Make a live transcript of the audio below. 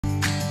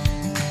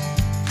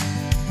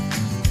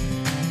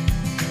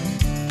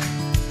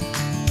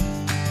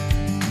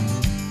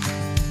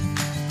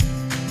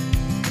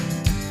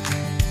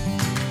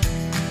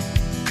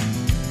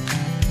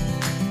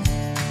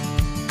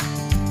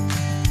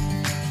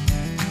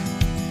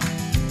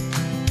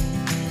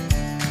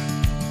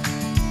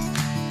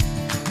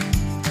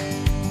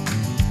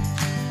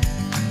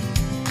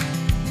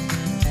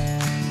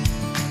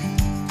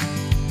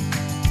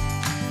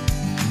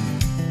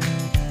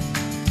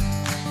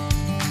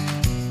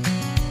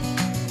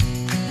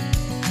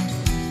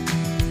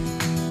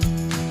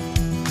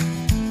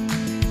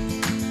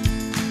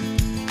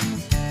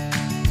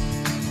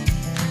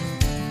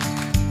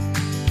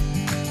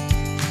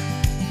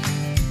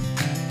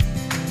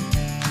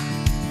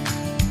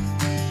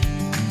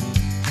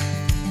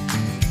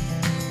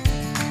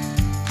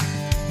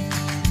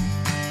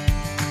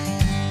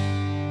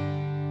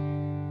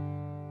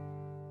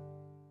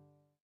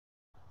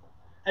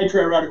Hey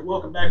Trail Riders,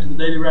 welcome back to the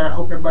Daily Ride.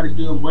 Hope everybody's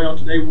doing well.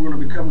 Today we're going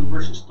to be covering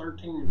verses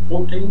 13 and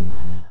 14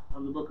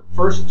 of the book of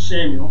 1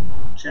 Samuel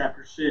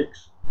chapter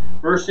 6.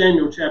 1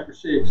 Samuel chapter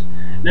 6.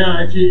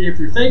 Now, if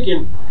you're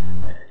thinking,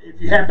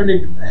 if you happen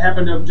to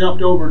have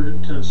jumped over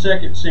to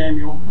 2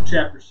 Samuel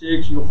chapter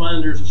 6, you'll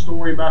find there's a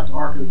story about the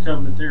Ark of the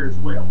Covenant there as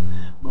well.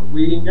 But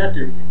we ain't got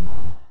there yet.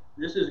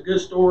 This is a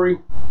good story.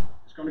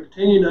 It's going to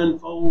continue to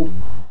unfold,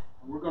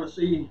 and we're going to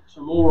see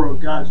some more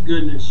of God's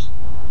goodness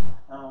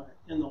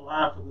in the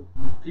life of the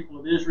people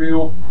of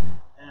Israel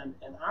and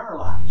in our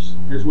lives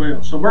as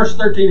well. So verse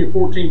 13 and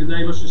 14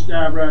 today, let's just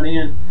dive right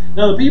in.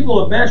 Now the people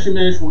of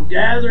Bethshemesh were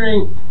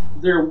gathering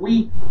their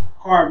wheat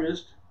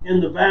harvest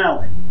in the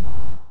valley,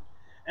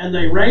 and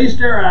they raised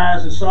their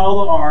eyes and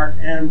saw the ark,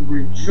 and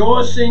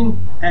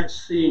rejoicing at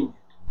seeing it.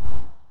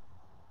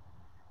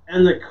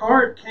 And the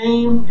cart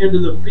came into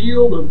the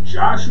field of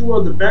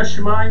Joshua the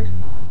Bethshemite,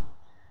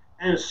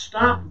 and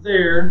stopped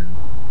there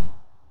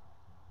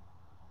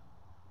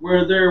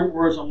where there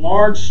was a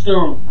large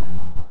stone.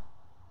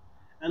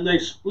 And they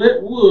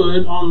split the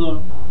wood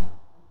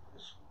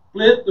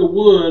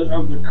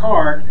of the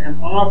cart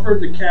and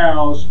offered the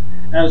cows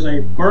as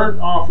a burnt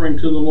offering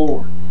to the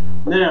Lord.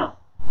 Now,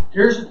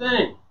 here's the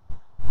thing.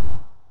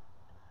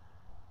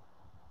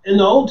 In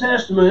the Old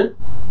Testament,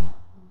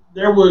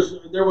 there was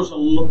a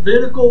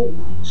Levitical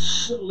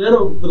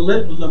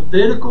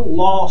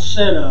law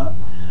set up,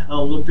 a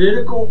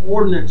Levitical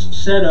ordinance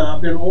set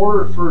up in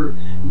order for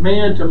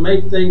man to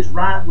make things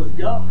right with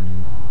God.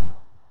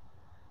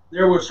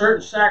 There were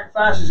certain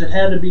sacrifices that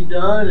had to be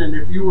done, and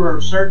if you were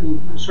a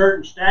certain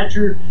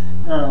stature,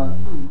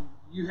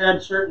 you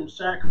had certain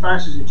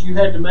sacrifices that you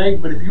had to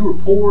make. But if you were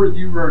poor,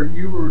 you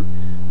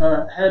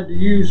had to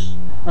use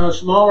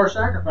smaller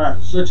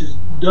sacrifices, such as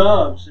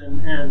doves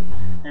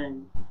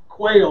and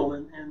quail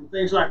and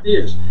things like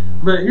this.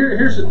 But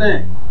here's the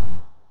thing.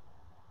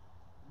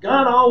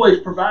 God always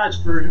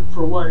provides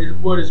for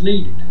what is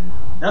needed.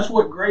 That's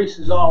what grace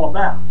is all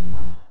about.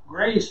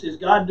 Grace is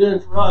God doing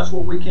for us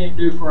what we can't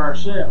do for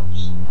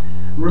ourselves.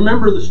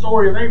 Remember the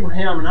story of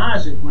Abraham and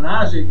Isaac. When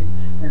Isaac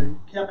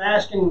kept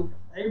asking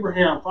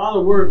Abraham,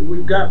 Father,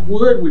 we've got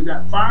wood, we've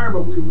got fire,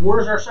 but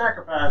where's our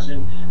sacrifice?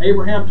 And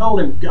Abraham told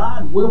him,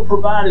 God will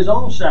provide his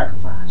own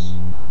sacrifice.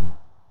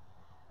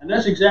 And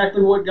that's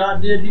exactly what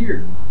God did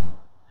here.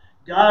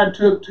 God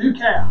took two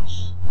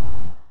cows.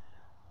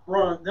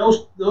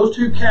 Those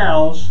two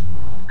cows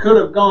could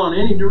have gone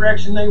any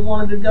direction they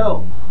wanted to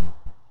go.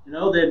 You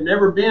know, they'd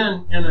never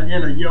been in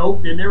a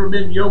yoke. They'd never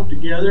been yoked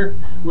together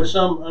with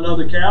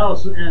another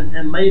cows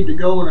and made to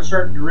go in a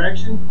certain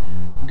direction.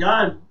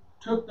 God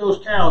took those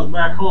cows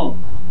back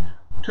home.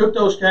 Took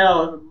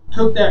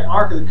that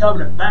Ark of the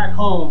Covenant back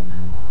home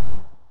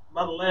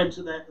by the legs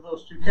of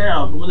those two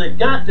cows. But when they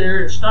got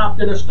there, it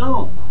stopped at a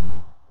stone.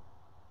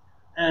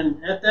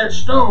 And at that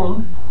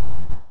stone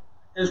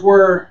is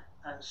where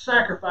a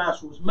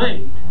sacrifice was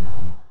made,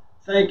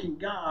 thanking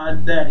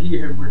God that He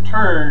had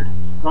returned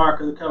the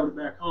Ark of the Covenant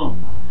back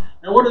home.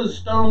 Now, what does the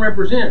stone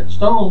represent? The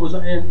stone was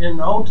in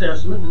the Old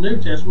Testament, in the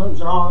New Testament,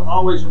 was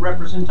always a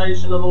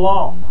representation of the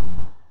law.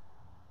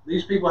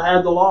 These people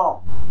had the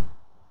law.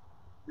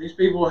 These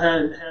people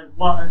had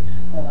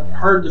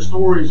heard the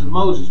stories of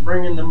Moses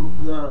bringing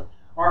the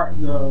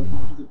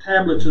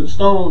tablets of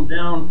stone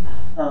down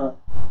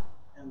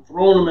and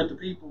throwing them at the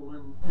people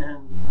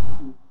and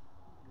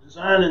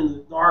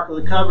designing the Ark of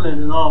the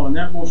Covenant and all, and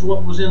that was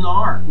what was in the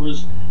Ark,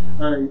 was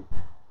a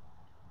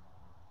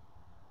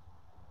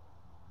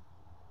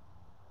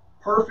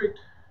perfect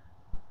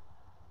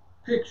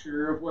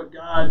picture of what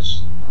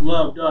God's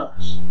loved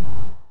us.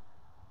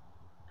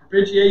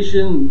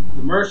 Propitiation,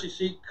 the mercy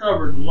seat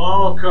covered, the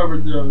law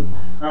covered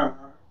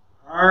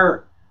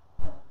our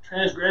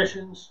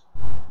transgressions,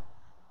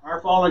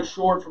 our falling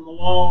short from the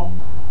law.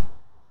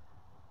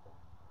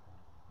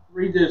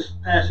 Read this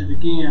passage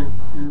again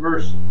in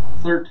verse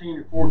 13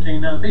 and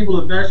 14. Now the people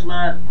of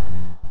Bethshemesh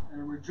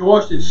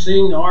rejoiced at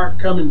seeing the ark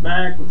coming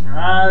back with their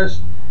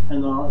eyes,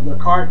 and the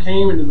cart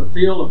came into the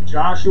field of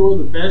Joshua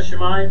the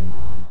Bethshemite,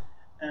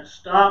 and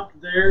stopped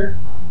there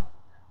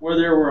where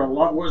there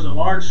was a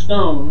large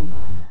stone,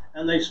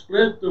 and they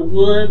split the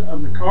wood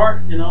of the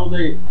cart. You know,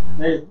 they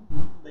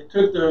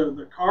took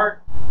the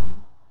cart,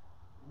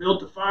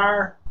 built the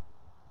fire,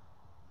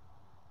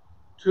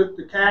 took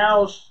the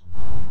cows,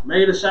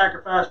 made a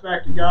sacrifice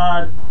back to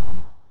God,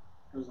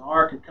 because the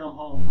ark had come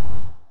home.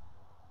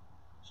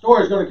 The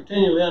story is going to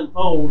continually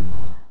unfold.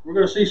 We're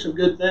going to see some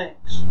good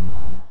things.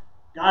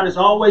 God has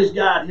always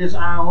got His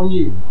eye on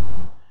you.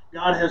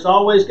 God has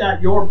always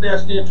got your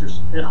best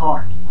interest at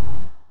heart.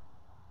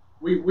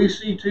 We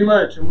see too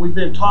much, and we've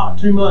been taught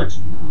too much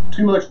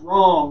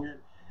wrong.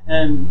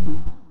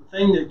 And the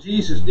thing that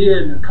Jesus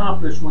did and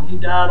accomplished when He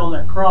died on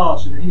that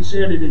cross, and He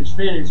said it is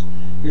finished,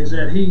 is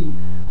that He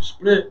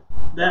split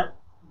that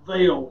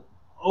veil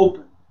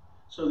open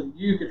so that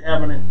you could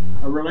have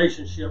a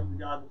relationship with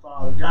God the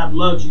Father. God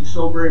loves you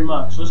so very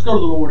much. Let's go to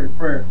the Lord in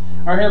prayer.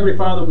 Our Heavenly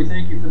Father, we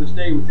thank you for this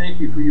day. We thank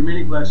you for your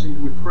many blessings.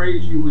 We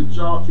praise you, we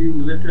exalt you,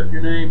 we lift up your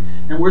name,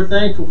 and we're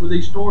thankful for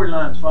these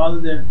storylines, Father,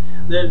 that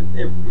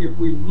if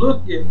we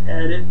look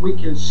at it, we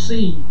can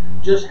see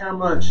just how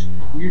much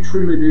you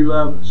truly do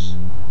love us.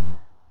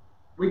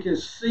 We can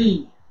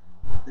see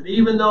that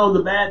even though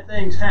the bad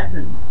things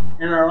happen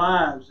in our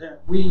lives, that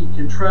we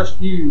can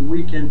trust you.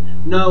 We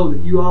can know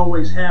that you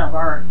always have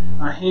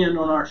a hand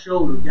on our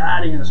shoulder,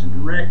 guiding us and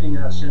directing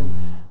us and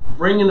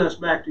bringing us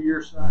back to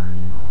your side.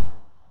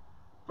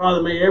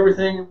 Father, may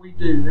everything that we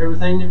do,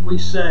 everything that we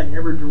say,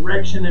 every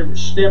direction, every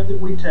step that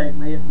we take,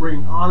 may it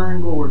bring honor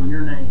and glory to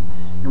your name.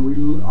 And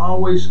we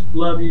always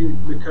love you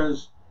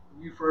because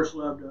you first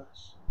loved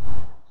us.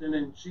 And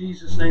in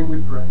Jesus' name we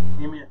pray.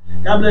 Amen.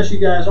 God bless you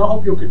guys. I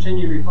hope you'll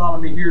continue to follow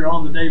me here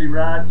on the Daily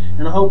Ride,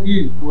 and I hope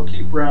you will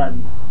keep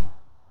riding.